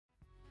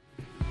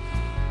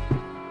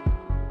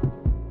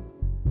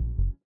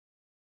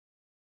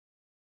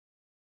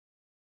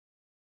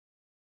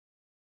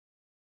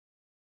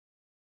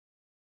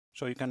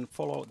So you can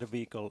follow the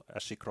vehicle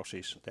as she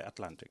crosses the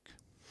Atlantic.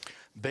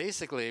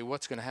 Basically,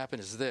 what's going to happen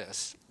is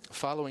this.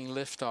 Following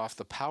liftoff,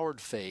 the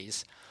powered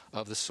phase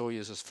of the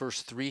Soyuz's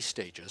first 3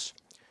 stages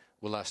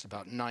will last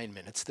about 9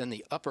 minutes. Then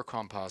the upper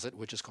composite,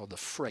 which is called the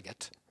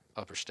Fregat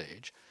upper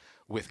stage,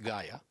 with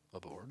Gaia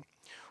aboard,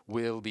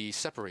 will be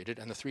separated,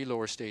 and the 3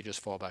 lower stages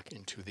fall back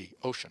into the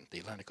ocean, the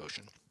Atlantic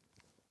Ocean.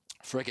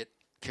 Fregat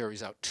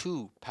carries out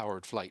 2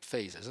 powered flight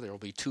phases. There will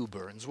be 2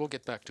 burns. We'll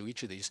get back to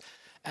each of these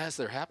as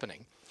they're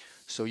happening,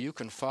 so you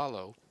can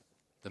follow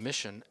the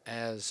mission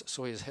as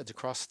Soyuz heads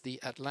across the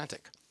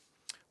Atlantic.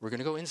 We're going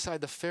to go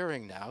inside the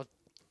fairing now.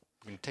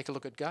 We're going to take a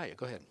look at Gaia.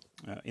 Go ahead.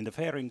 In the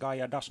fairing,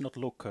 Gaia does not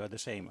look the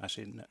same as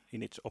in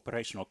its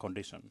operational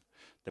condition.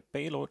 The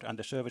payload and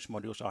the service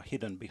modules are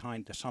hidden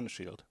behind the sun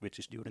shield, which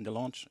is during the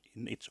launch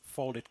in its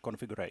folded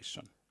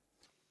configuration.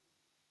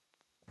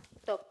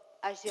 Top,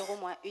 H0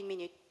 moins 1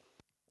 minute.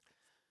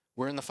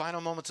 We're in the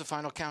final moments of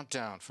final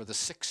countdown for the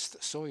 6th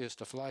Soyuz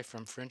to fly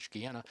from French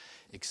Guiana.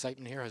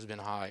 Excitement here has been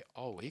high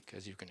all week,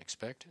 as you can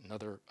expect.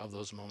 Another of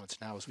those moments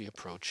now as we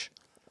approach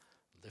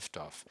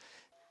liftoff.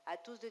 À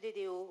tous de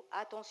DDO,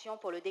 attention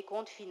pour le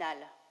décompte final.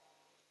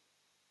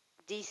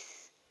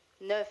 10,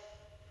 9,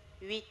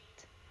 8,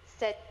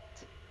 7,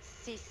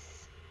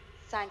 6,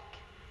 5,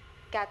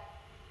 4,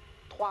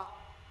 3,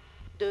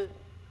 2,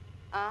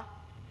 1.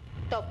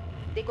 Top,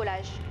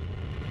 décollage.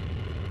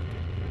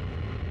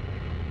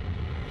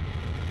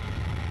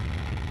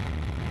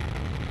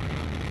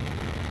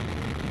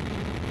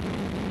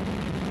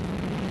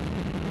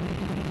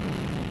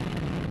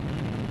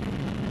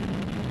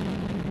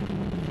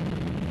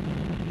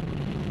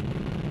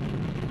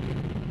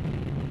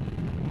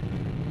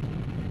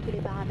 Tous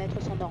les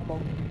paramètres sont normaux.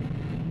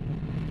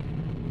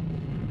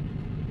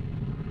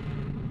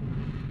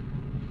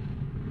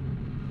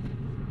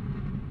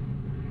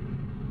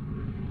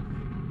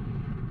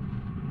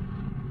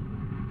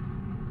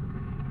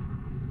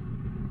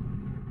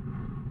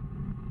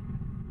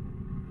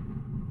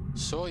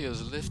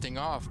 Soyuz lifting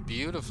off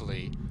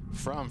beautifully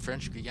from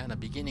French Guiana,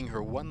 beginning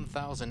her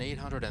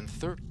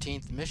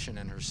 1,813th mission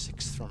and her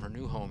 6th from her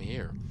new home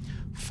here.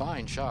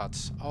 Fine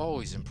shots,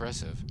 always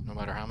impressive, no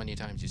matter how many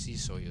times you see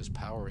Soyuz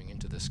powering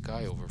into the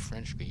sky over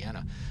French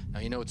Guiana. Now,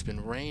 you know it's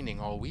been raining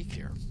all week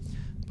here,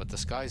 but the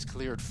skies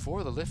cleared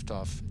for the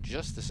liftoff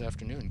just this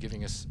afternoon,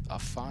 giving us a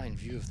fine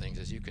view of things,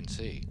 as you can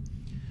see.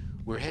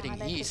 We're heading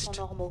east,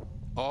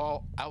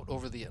 all out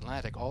over the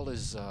Atlantic. All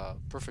is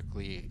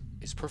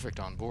perfect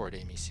on board,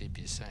 Amy Sip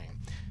is saying.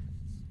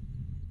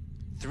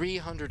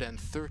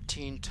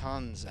 313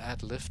 tons at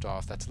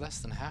liftoff. That's less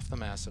than half the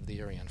mass of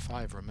the Ariane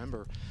 5.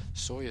 Remember,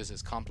 Soyuz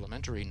is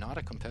complementary, not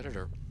a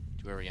competitor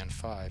to Ariane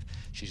 5.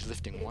 She's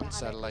lifting 1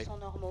 satellite,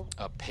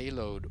 a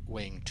payload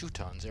weighing 2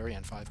 tons.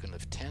 Ariane 5 can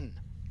lift 10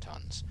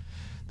 tons.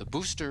 The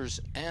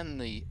boosters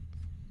and the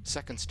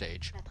second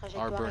stage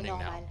are burning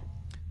now.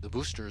 The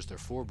boosters, there are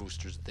 4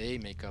 boosters, they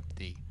make up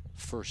the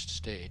first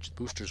stage. The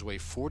boosters weigh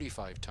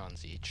 45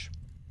 tons each.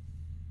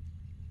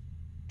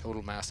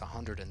 Total mass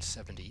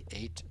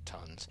 178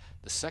 tons.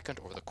 The second,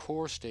 or the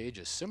core stage,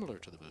 is similar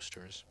to the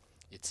boosters.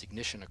 Its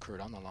ignition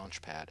occurred on the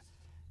launch pad,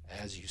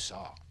 as you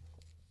saw.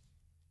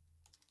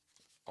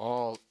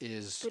 All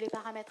is Tous les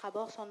paramètres à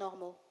bord sont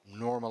normaux.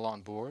 normal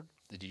on board,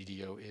 the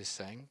DDO is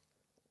saying.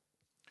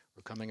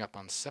 We're coming up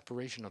on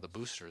separation of the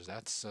boosters.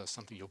 That's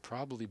something you'll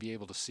probably be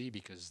able to see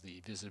because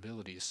the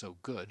visibility is so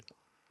good.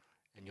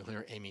 And you'll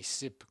hear Amy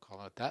Sip call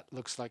out, that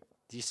looks like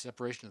the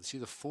separation. See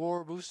the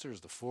 4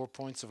 boosters, the 4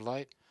 points of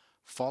light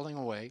falling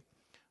away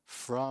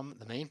from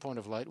the main point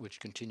of light, which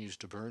continues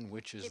to burn,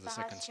 which is the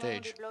second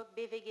stage.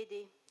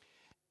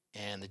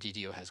 And the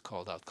DDO has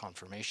called out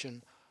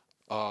confirmation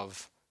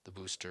of the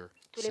booster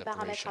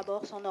separation.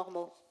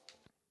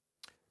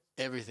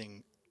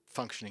 Everything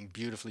functioning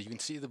beautifully. You can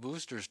see the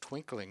boosters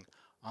twinkling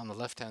on the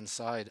left-hand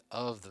side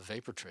of the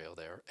vapor trail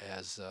there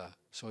as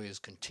Soyuz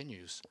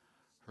continues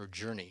her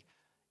journey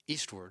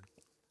eastward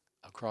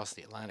across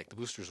the Atlantic. The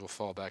boosters will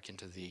fall back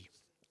into the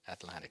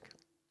Atlantic.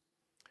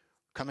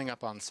 Coming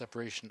up on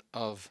separation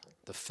of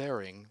the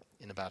fairing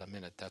in about a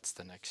minute. That's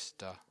the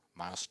next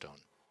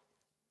milestone.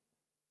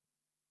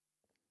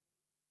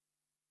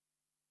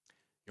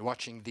 You're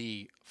watching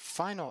the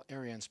final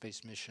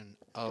Arianespace mission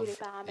of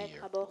the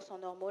year.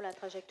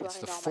 It's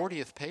the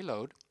 40th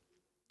payload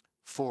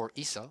for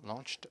ESA,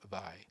 launched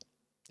by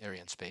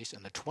Arianespace,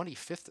 and the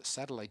 25th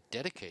satellite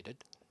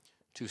dedicated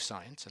to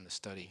science and the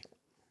study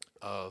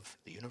of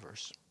the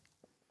universe.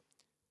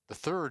 The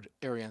 3rd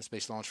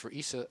Arianespace launch for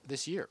ESA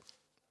this year.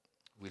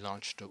 We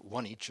launched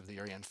 1 each of the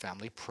Ariane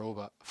family,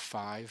 Proba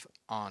 5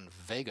 on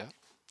Vega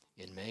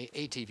in May,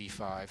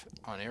 ATV-5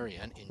 on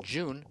Ariane in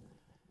June,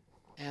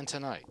 and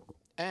tonight.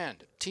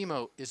 And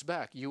Timo is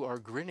back. You are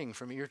grinning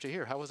from ear to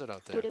ear. How was it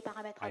out there?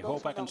 I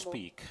hope I can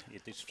speak.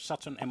 It is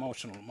such an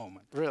emotional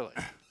moment. Really?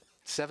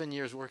 7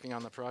 years working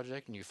on the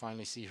project, and you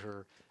finally see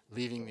her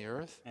leaving the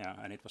Earth? Yeah,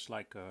 and it was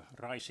like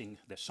rising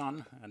the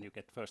sun, and you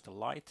get first a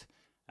light,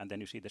 And then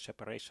you see the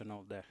separation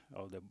of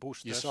the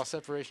boosters. You saw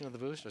separation of the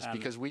boosters? And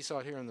because we saw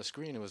it here on the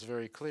screen, it was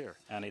very clear.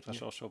 And it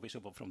was also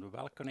visible from the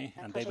balcony,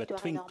 and they were trajectoire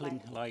est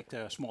twinkling normale.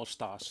 like small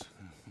stars.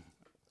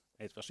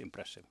 It was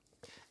impressive.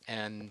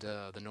 And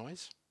the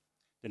noise?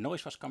 The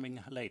noise was coming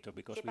later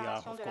because we are,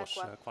 Séparation of de la course,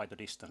 coiffe. quite a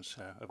distance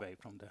away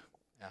from the.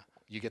 Yeah,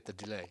 you get the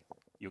delay.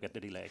 You get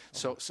the delay.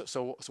 So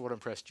what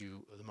impressed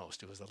you the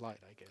most? It was the light,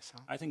 I guess,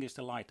 huh? I think it's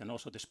the light and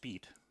also the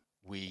speed.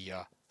 We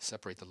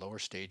separate the lower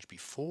stage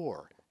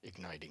before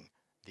igniting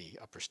the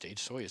upper stage.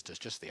 Soyuz does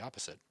just the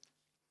opposite.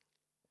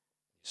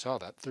 You saw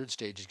that. Third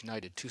stage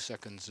ignited 2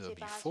 seconds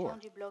before.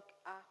 Séparation du bloc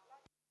A.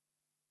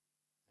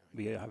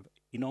 We have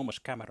enormous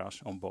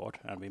cameras on board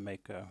and we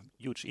make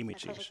huge La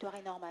images, trajectoire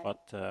est normale.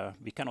 but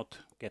we cannot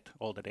get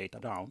all the data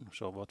down.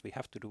 So what we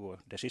have to do a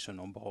decision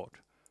on board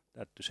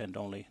that to send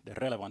only the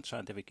relevant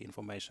scientific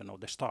information of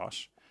the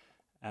stars,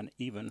 and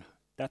even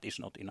that is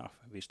not enough.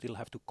 We still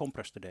have to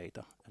compress the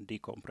data and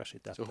decompress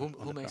it. So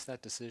who makes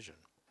that decision?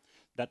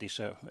 That is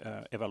a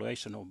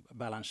evaluation of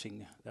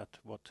balancing that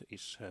what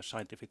is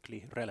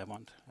scientifically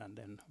relevant, and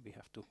then we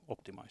have to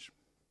optimize.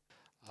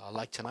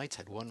 Like tonight's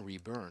had one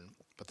reburn,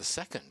 but the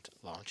second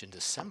launch in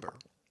December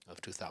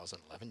of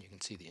 2011, you can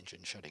see the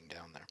engine shutting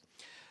down there,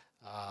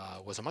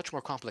 was a much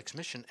more complex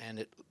mission, and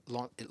it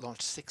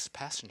launched 6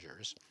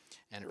 passengers,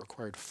 and it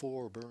required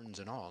 4 burns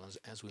in all.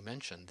 As we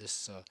mentioned,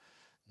 this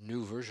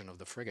new version of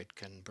the Fregat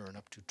can burn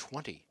up to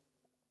 20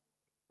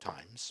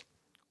 times,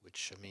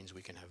 which means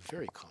we can have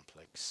very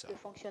complex Le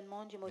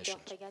fonctionnement du moteur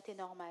missions. Fregat est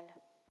normal.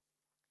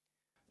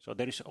 So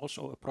there is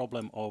also a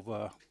problem of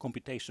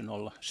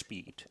computational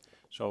speed.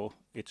 So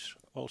it's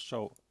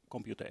also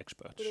computer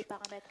experts. Tous les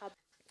paramètres à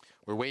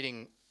We're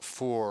waiting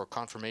for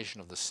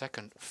confirmation of the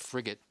second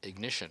Fregat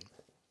ignition,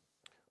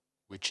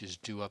 which is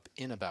due up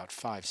in about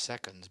 5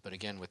 seconds, but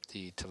again with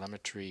the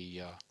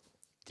telemetry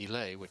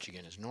delay, which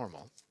again is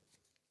normal.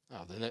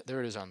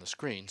 There it is on the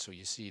screen, so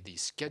you see the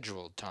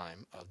scheduled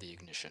time of the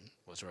ignition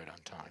was right on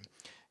time,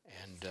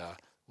 and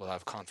we'll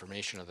have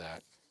confirmation of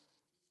that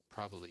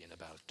probably in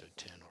about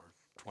 10 or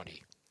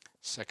 20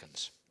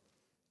 seconds.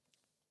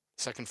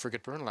 Second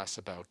Fregat burn lasts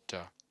about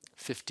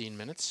 15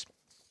 minutes.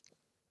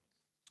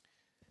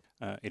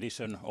 It is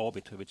an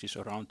orbit which is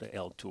around the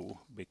L2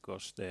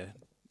 because the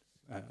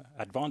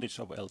advantage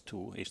of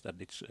L2 is that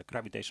it's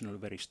gravitationally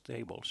very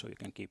stable, so you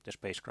can keep the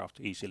spacecraft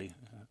easily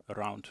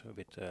around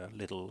with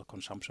little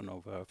consumption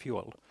of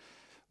fuel.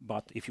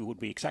 But if you would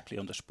be exactly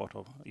on the spot,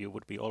 you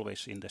would be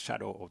always in the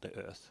shadow of the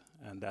Earth,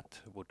 and that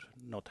would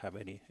not have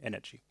any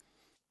energy.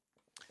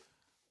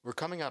 We're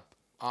coming up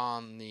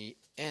on the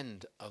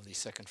end of the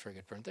second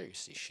Fregat burn. There you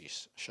see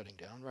she's shutting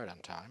down right on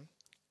time,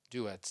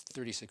 due at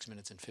 36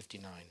 minutes and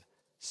 59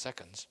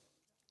 seconds.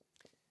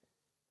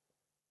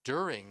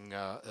 During,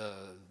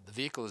 the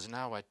vehicle is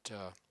now at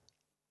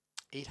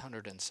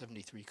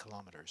 873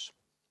 kilometers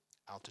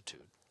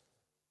altitude,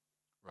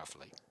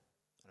 roughly.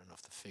 I don't know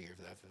if the figure,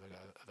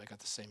 have I got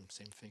the same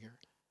figure?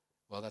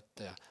 Well,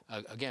 that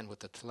again, with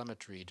the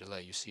telemetry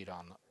delay, you see it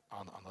on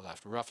the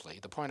left, roughly.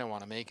 The point I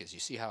want to make is you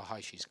see how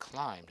high she's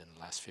climbed in the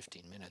last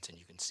 15 minutes, and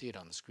you can see it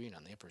on the screen,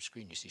 on the upper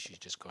screen. You see she's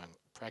just going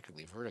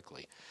practically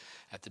vertically.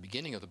 At the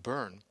beginning of the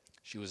burn,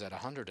 she was at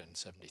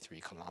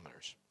 173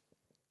 kilometers.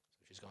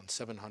 So she's gone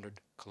 700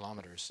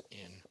 kilometers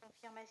in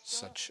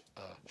such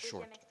a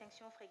short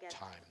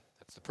time.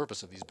 That's the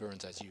purpose of these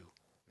burns, as you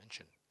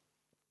mentioned.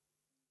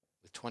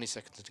 With 20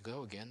 seconds to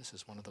go, again, this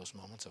is one of those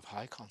moments of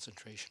high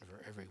concentration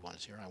for everyone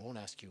here. I won't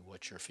ask you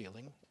what you're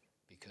feeling,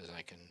 because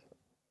I can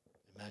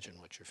imagine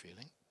what you're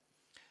feeling.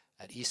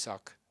 At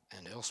ESOC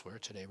and elsewhere,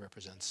 today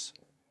represents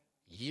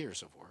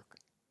years of work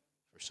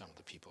for some of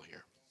the people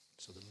here.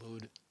 So the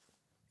mood,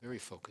 very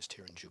focused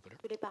here in Jupiter.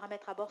 Tous les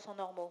paramètres à bord sont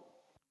normaux.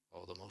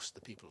 Although most of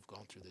the people have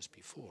gone through this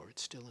before,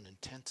 it's still an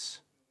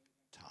intense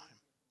time.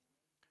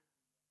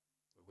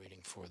 We're waiting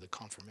for the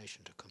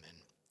confirmation to come in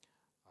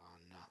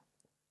on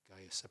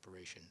Gaia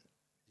separation.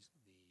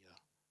 The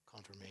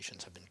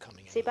confirmations have been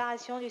coming in.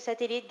 Séparation du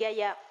satellite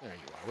Gaia. There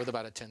you are, with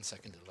about a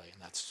 10-second delay,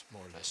 and that's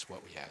more or less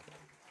what we had.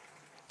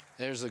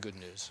 There's the good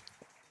news.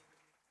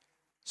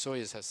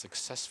 Soyuz has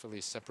successfully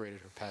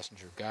separated her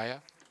passenger Gaia.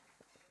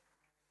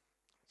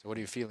 So what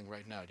are you feeling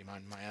right now? Do you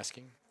mind my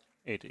asking?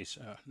 It is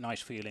a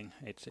nice feeling.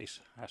 It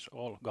has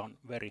all gone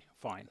very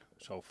fine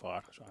so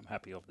far, so I'm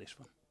happy of this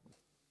one.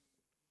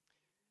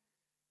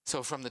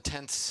 So from the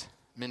tense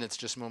minutes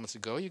just moments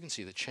ago, you can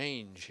see the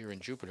change here in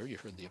Jupiter. You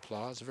heard the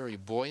applause, very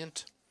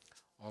buoyant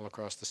all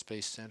across the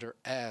Space Center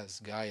as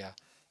Gaia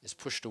is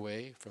pushed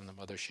away from the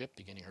mothership,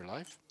 beginning her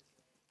life.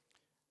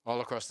 All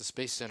across the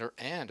Space Center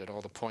and at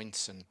all the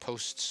points and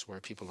posts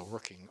where people are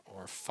working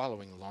or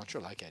following the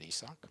launcher, like at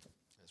ESOC,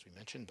 as we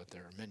mentioned, but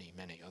there are many,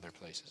 many other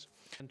places.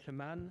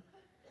 Gentlemen,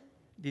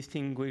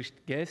 distinguished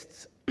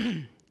guests,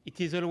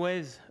 it is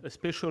always a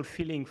special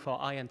feeling for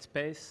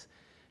Arianespace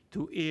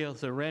to hear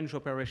the Range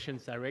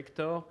Operations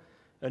Director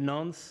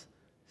announce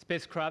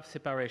spacecraft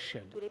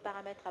separation. Tous les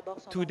paramètres à bord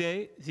sont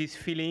Today, this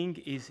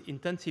feeling is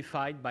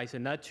intensified by the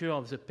nature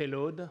of the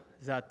payload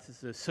that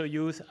the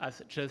Soyuz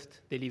has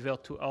just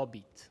delivered to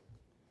orbit.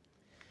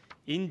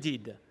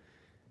 Indeed,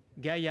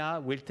 Gaia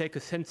will take a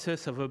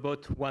census of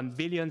about 1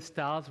 billion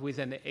stars with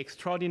an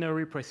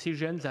extraordinary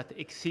precision that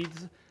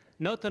exceeds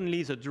not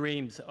only the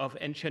dreams of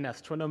ancient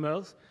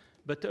astronomers,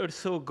 but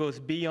also goes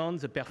beyond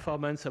the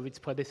performance of its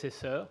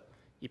predecessor,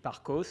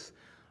 Hipparcos,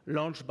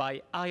 launched by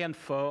Ariane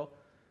 4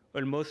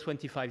 almost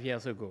 25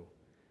 years ago.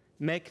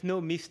 Make no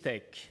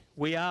mistake,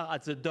 we are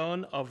at the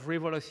dawn of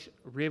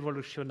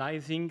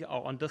revolutionizing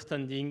our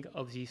understanding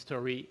of the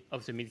history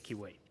of the Milky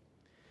Way.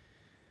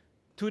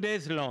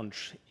 Today's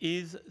launch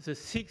is the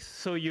 6th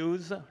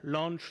Soyuz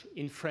launch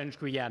in French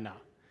Guiana.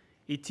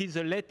 It is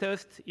the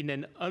latest in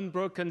an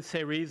unbroken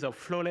series of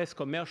flawless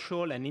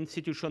commercial and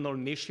institutional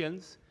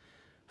missions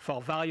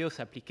for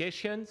various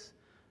applications,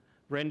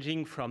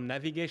 ranging from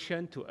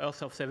navigation to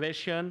Earth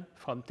observation,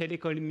 from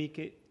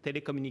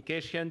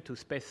telecommunication to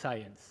space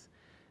science.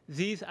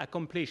 These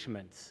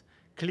accomplishments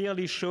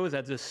clearly show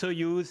that the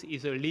Soyuz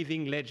is a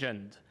living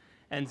legend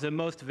and the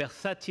most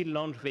versatile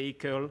launch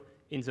vehicle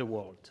in the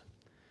world.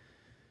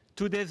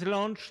 Today's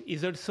launch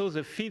is also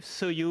the 5th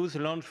Soyuz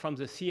launch from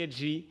the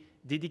CSG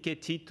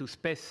dedicated to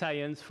space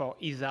science for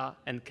ESA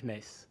and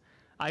CNES.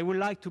 I would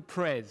like to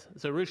praise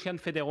the Russian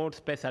Federal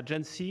Space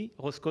Agency,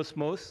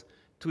 Roscosmos,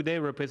 today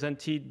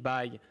represented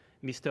by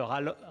Mr.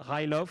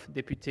 Rylov,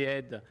 Deputy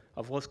Head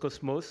of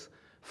Roscosmos,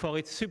 for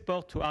its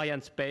support to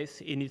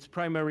Arianespace in its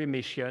primary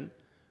mission,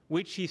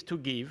 which is to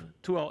give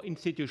to our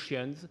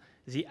institutions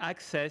the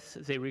access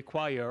they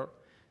require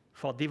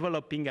for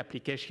developing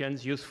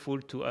applications useful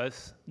to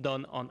us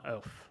down on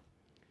Earth.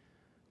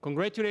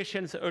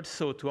 Congratulations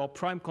also to our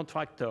prime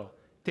contractor,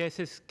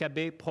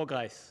 TSSKB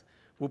Progress,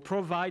 who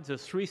provides the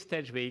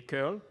 3-stage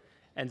vehicle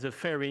and the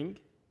fairing,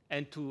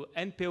 and to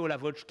NPO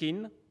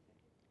Lavochkin,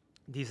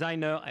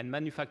 designer and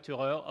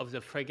manufacturer of the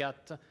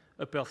Fregat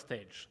upper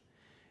stage.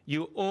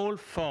 You all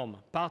form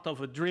part of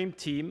a dream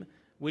team,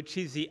 which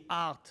is the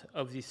heart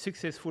of the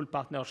successful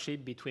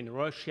partnership between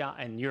Russia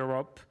and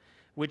Europe,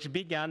 which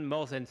began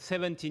more than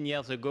 17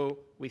 years ago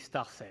with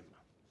StarSem.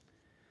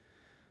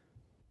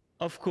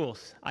 Of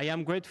course, I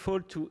am grateful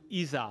to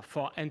ESA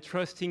for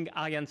entrusting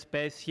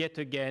Arianespace yet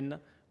again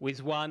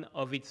with one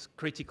of its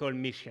critical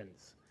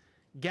missions.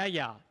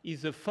 Gaia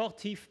is the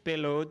 40th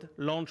payload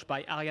launched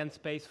by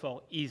Arianespace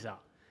for ESA,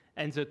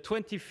 and the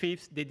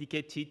 25th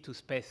dedicated to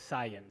space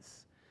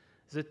science.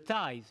 The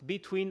ties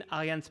between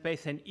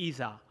Arianespace and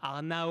ESA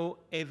are now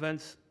even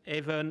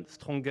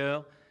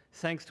stronger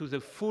thanks to the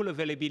full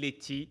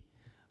availability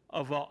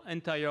of our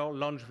entire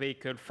launch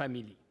vehicle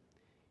family.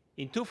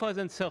 In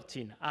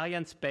 2013,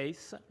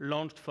 Arianespace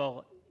launched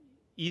for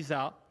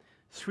ESA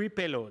 3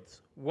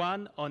 payloads,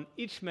 one on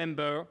each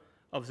member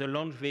of the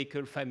launch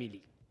vehicle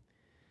family.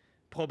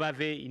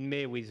 Probave in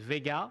May with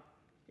Vega,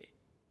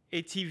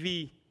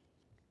 ATV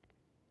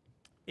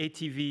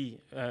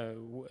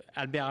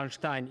Albert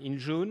Einstein in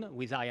June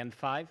with Ariane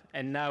 5,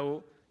 and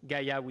now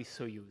Gaia with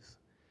Soyuz.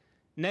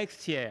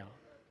 Next year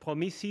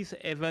promises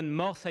even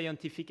more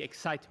scientific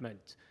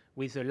excitement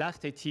with the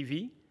last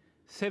ATV,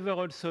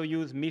 several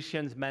Soyuz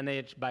missions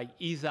managed by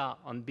ESA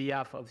on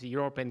behalf of the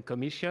European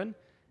Commission,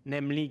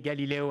 namely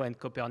Galileo and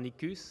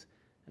Copernicus,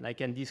 and I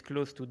can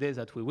disclose today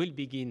that we will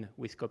begin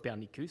with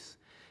Copernicus,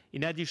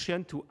 in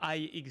addition to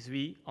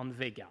IXV on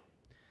Vega.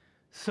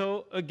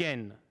 So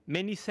again,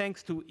 many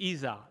thanks to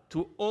ESA,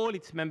 to all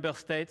its member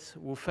states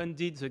who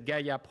funded the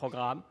Gaia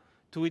program,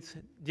 to its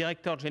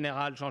Director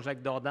General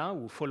Jean-Jacques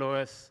Dordain, who follow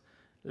us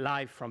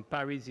live from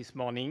Paris this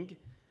morning,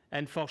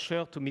 and for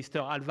sure to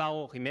Mr.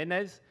 Alvaro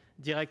Jimenez,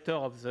 Director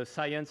of the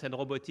Science and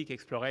Robotic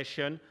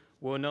Exploration,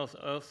 who honors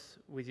us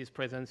with his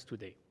presence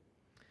today.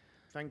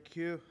 Thank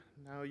you.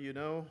 Now you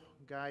know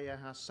Gaia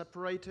has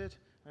separated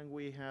and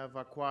we have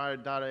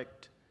acquired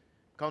direct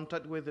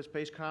contact with the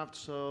spacecraft,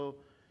 so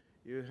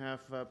you have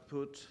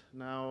put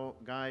now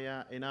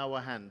Gaia in our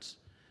hands.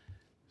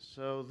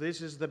 So this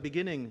is the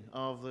beginning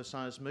of the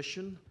science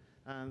mission,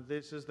 and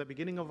this is the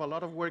beginning of a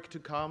lot of work to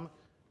come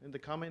in the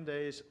coming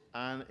days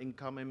and in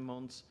coming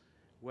months,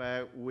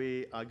 where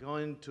we are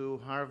going to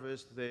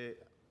harvest the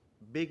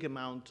big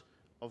amount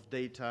of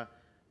data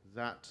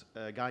that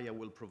Gaia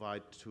will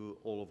provide to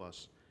all of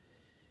us.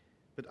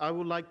 But I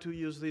would like to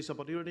use this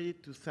opportunity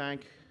to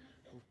thank,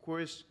 of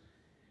course,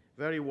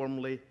 very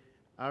warmly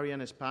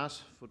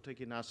Arianespace for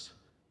taking us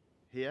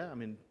here,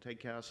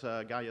 taking us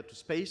Gaia to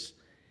space,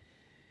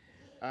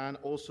 and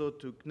also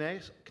to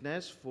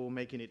CNES for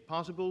making it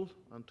possible,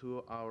 and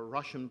to our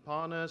Russian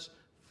partners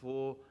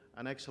for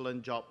an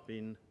excellent job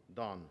being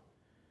done.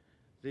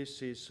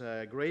 This is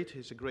great.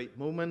 It's a great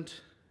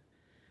moment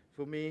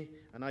for me,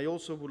 and I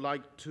also would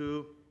like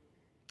to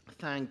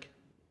thank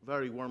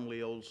very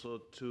warmly also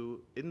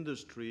to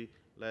industry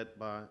led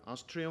by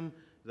Astrium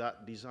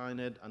that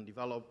designed and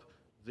developed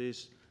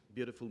this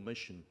beautiful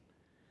mission.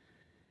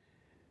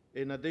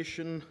 In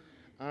addition,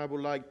 I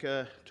would like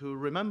to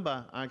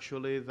remember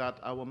actually that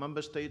our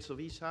member states of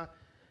ESA,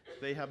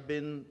 they have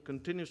been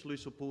continuously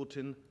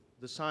supporting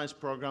the science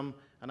program,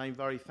 and I'm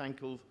very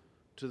thankful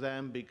to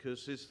them,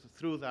 because it's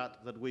through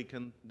that that we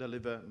can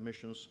deliver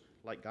missions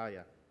like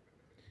Gaia.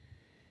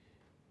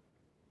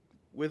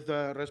 With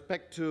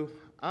respect to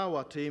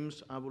our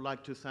teams, I would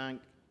like to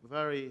thank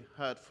very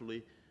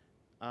heartfully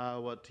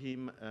our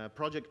team,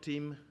 project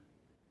team,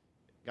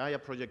 Gaia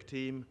project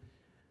team,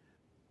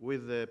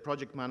 with the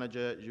project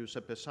manager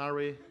Giuseppe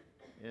Sarri,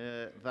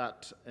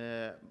 that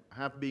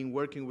have been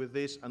working with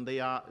this, and they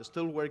are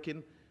still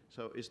working,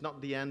 so it's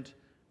not the end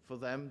for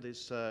them,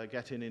 this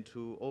getting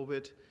into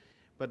orbit,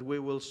 but we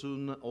will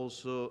soon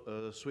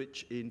also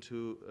switch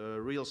into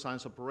real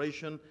science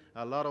operation.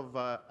 A lot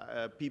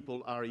of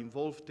people are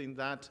involved in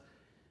that,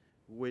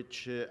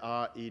 which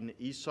are in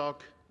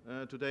ESOC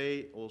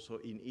today, also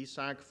in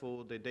ESAC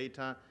for the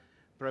data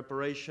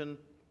preparation.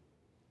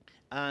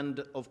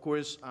 And of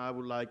course, I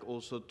would like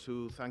also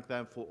to thank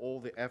them for all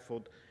the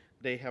effort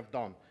they have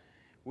done.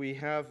 We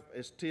have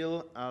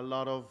still a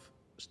lot of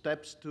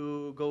steps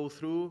to go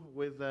through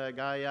with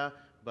Gaia,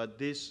 but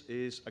this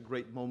is a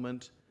great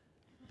moment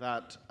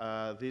that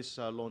this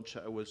launch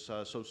was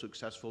so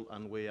successful,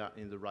 and we are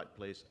in the right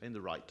place in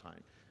the right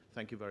time.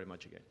 Thank you very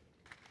much again.